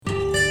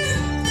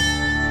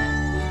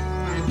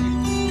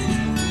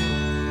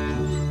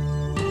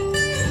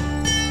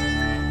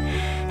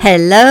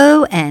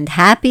Hello and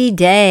happy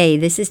day.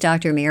 This is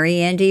Dr. Mary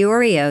Ann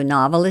DiOrio,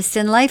 novelist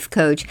and life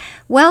coach,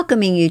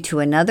 welcoming you to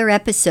another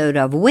episode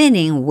of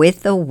Winning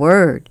with the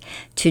Word.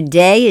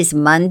 Today is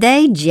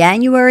Monday,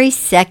 January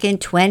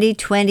 2nd,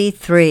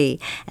 2023,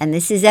 and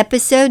this is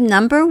episode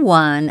number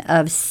 1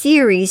 of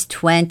Series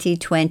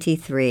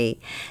 2023.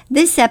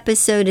 This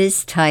episode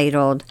is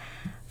titled,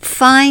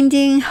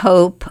 Finding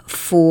Hope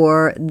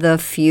for the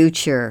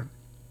Future.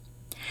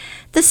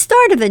 The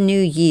start of a new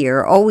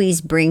year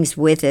always brings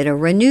with it a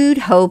renewed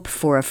hope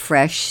for a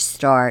fresh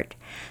start.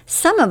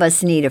 Some of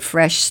us need a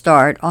fresh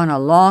start on a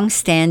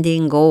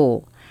long-standing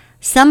goal.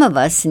 Some of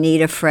us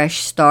need a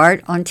fresh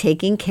start on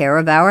taking care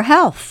of our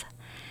health.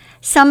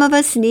 Some of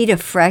us need a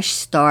fresh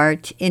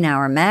start in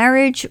our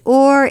marriage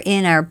or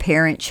in our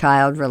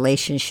parent-child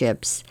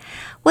relationships.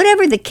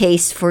 Whatever the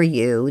case for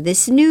you,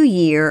 this new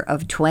year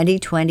of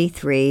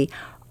 2023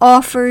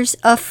 offers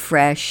a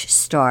fresh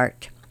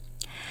start.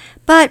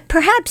 But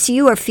perhaps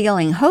you are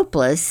feeling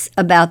hopeless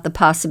about the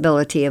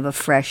possibility of a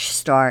fresh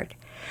start.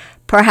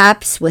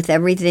 Perhaps with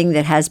everything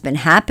that has been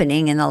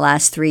happening in the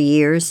last 3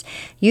 years,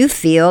 you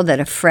feel that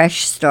a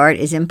fresh start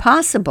is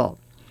impossible.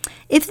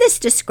 If this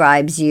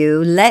describes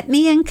you, let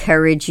me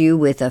encourage you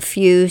with a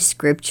few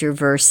scripture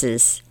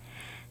verses.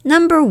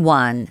 Number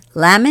 1,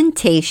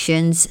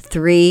 Lamentations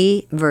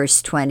 3,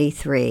 verse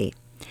 23.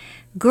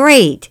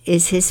 Great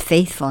is his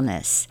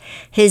faithfulness.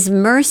 His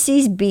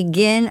mercies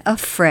begin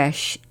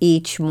afresh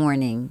each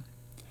morning.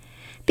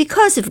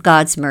 Because of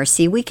God's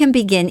mercy, we can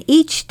begin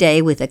each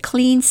day with a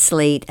clean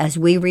slate as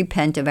we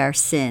repent of our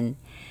sin.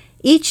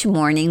 Each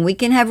morning, we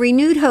can have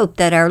renewed hope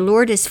that our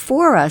Lord is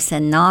for us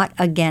and not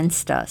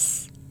against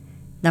us.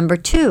 Number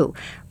 2,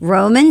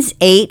 Romans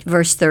 8,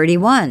 verse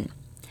 31.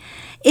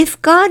 If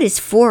God is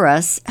for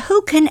us,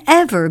 who can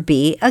ever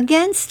be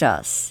against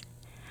us?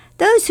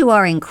 Those who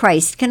are in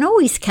Christ can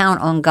always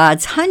count on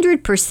God's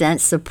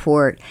 100%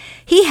 support.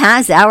 He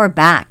has our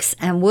backs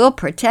and will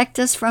protect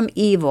us from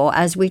evil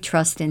as we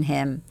trust in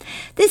Him.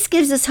 This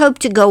gives us hope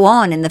to go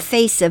on in the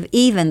face of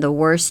even the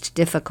worst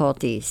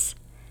difficulties.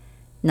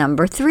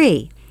 Number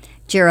 3,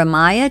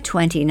 Jeremiah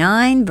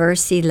 29,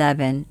 verse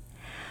 11.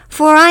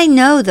 For I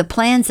know the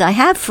plans I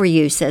have for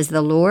you, says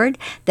the Lord.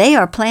 They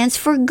are plans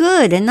for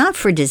good and not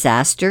for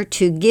disaster,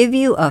 to give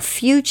you a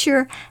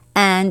future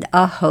and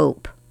a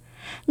hope.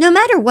 No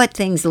matter what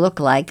things look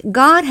like,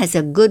 God has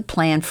a good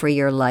plan for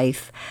your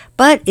life,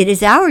 but it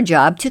is our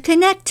job to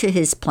connect to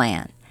His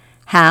plan.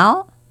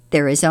 How?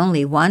 There is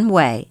only one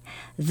way.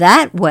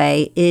 That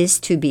way is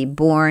to be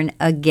born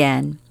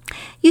again.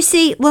 You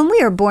see, when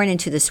we are born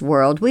into this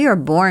world, we are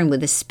born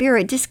with a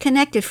spirit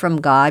disconnected from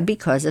God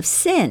because of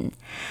sin.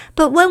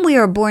 But when we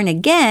are born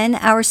again,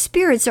 our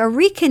spirits are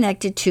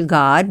reconnected to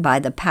God by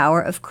the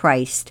power of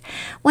Christ.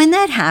 When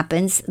that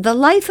happens, the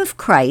life of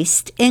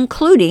Christ,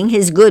 including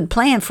His good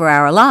plan for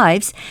our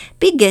lives,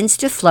 begins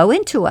to flow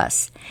into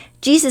us.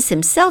 Jesus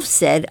Himself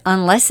said,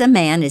 unless a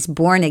man is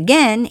born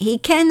again, he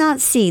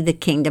cannot see the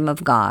kingdom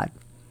of God.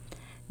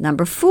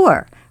 Number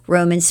 4,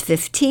 Romans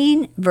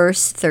 15,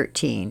 verse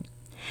 13.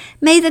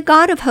 May the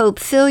God of hope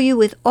fill you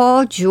with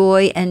all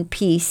joy and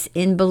peace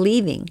in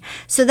believing,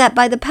 so that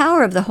by the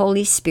power of the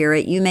Holy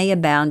Spirit you may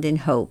abound in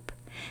hope.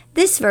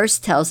 This verse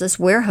tells us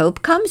where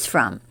hope comes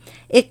from.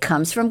 It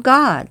comes from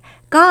God.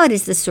 God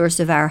is the source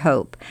of our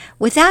hope.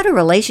 Without a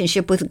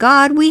relationship with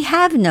God, we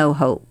have no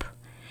hope.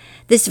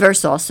 This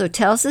verse also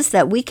tells us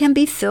that we can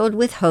be filled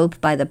with hope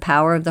by the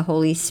power of the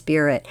Holy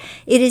Spirit.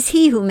 It is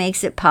He who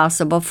makes it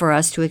possible for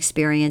us to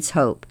experience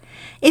hope.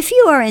 If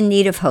you are in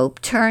need of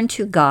hope, turn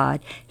to God.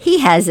 He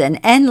has an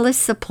endless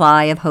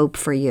supply of hope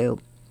for you.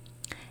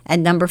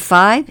 And number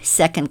 5,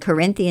 2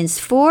 Corinthians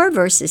 4,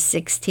 verses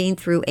 16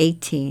 through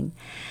 18.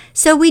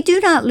 So we do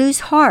not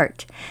lose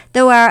heart.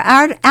 Though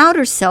our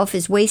outer self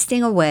is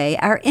wasting away,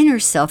 our inner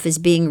self is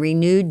being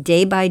renewed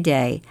day by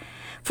day.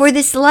 For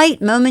this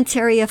light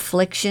momentary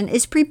affliction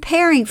is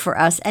preparing for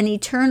us an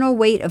eternal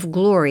weight of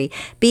glory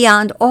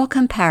beyond all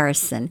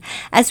comparison,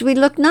 as we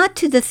look not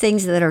to the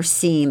things that are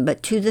seen,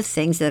 but to the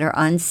things that are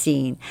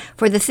unseen.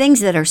 For the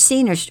things that are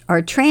seen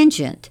are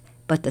transient,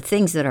 but the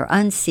things that are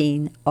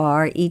unseen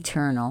are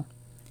eternal.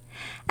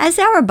 As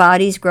our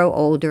bodies grow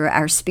older,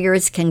 our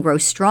spirits can grow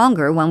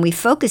stronger when we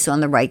focus on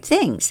the right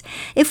things.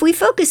 If we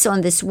focus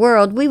on this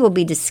world, we will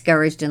be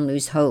discouraged and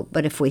lose hope.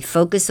 But if we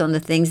focus on the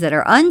things that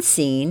are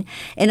unseen,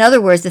 in other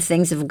words, the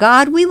things of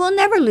God, we will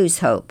never lose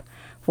hope.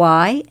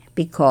 Why?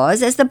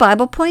 Because, as the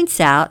Bible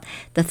points out,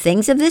 the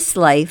things of this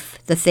life,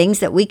 the things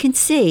that we can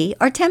see,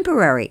 are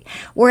temporary,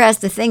 whereas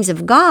the things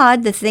of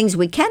God, the things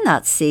we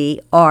cannot see,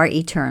 are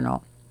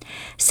eternal.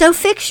 So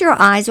fix your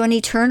eyes on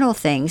eternal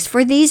things,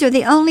 for these are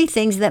the only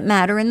things that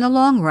matter in the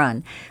long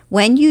run.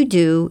 When you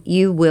do,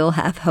 you will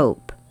have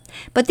hope.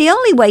 But the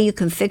only way you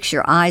can fix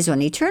your eyes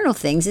on eternal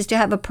things is to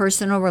have a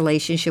personal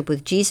relationship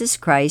with Jesus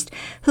Christ,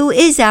 who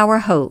is our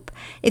hope.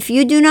 If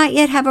you do not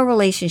yet have a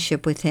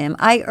relationship with Him,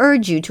 I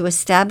urge you to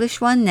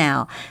establish one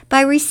now by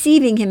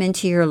receiving Him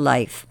into your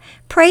life.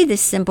 Pray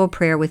this simple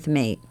prayer with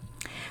me.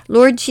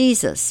 Lord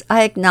Jesus,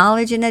 I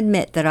acknowledge and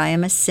admit that I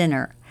am a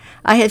sinner.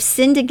 I have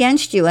sinned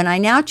against you, and I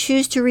now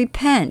choose to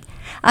repent.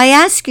 I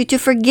ask you to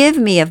forgive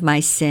me of my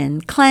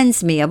sin,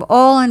 cleanse me of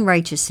all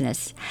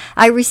unrighteousness.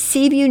 I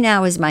receive you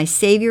now as my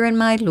Savior and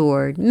my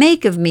Lord.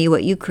 Make of me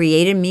what you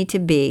created me to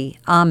be.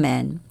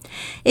 Amen.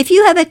 If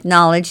you have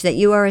acknowledged that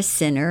you are a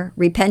sinner,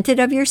 repented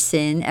of your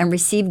sin, and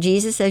received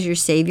Jesus as your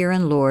Savior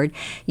and Lord,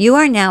 you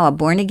are now a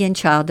born-again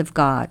child of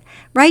God.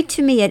 Write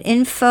to me at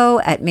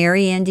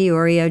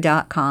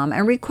info@mariannediorio.com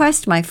and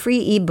request my free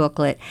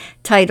e-booklet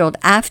titled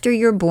After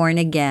You're Born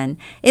Again.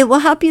 It will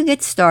help you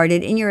get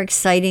started in your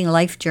exciting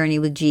life journey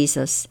with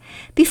Jesus.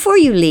 Before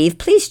you leave,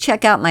 please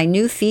check out my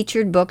new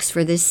featured books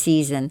for this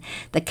season: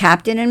 The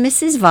Captain and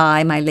Mrs.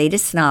 Vi, my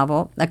latest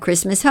novel; A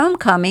Christmas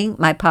Homecoming,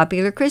 my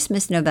popular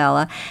Christmas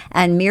novella;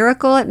 and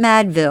Miracle at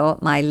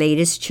Madville, my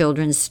latest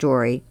children's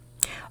story.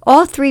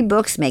 All 3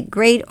 books make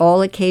great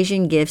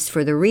all-occasion gifts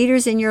for the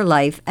readers in your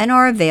life and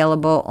are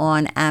available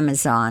on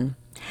Amazon.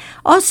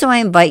 Also, I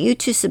invite you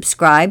to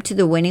subscribe to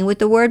the Winning with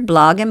the Word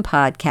blog and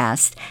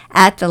podcast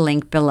at the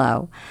link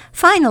below.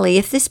 Finally,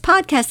 if this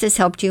podcast has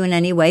helped you in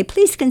any way,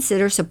 please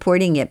consider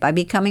supporting it by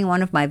becoming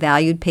one of my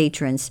valued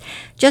patrons.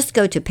 Just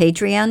go to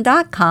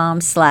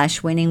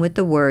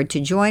patreon.com/winningwiththeword to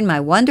join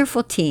my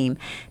wonderful team.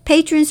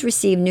 Patrons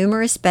receive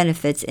numerous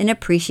benefits in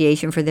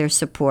appreciation for their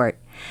support.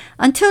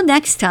 Until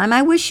next time,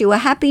 I wish you a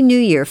happy new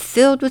year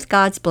filled with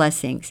God's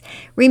blessings.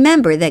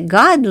 Remember that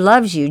God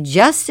loves you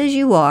just as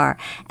you are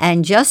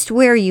and just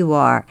where you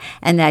are,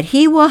 and that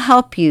He will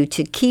help you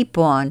to keep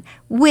on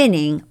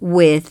winning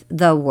with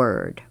the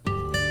Word.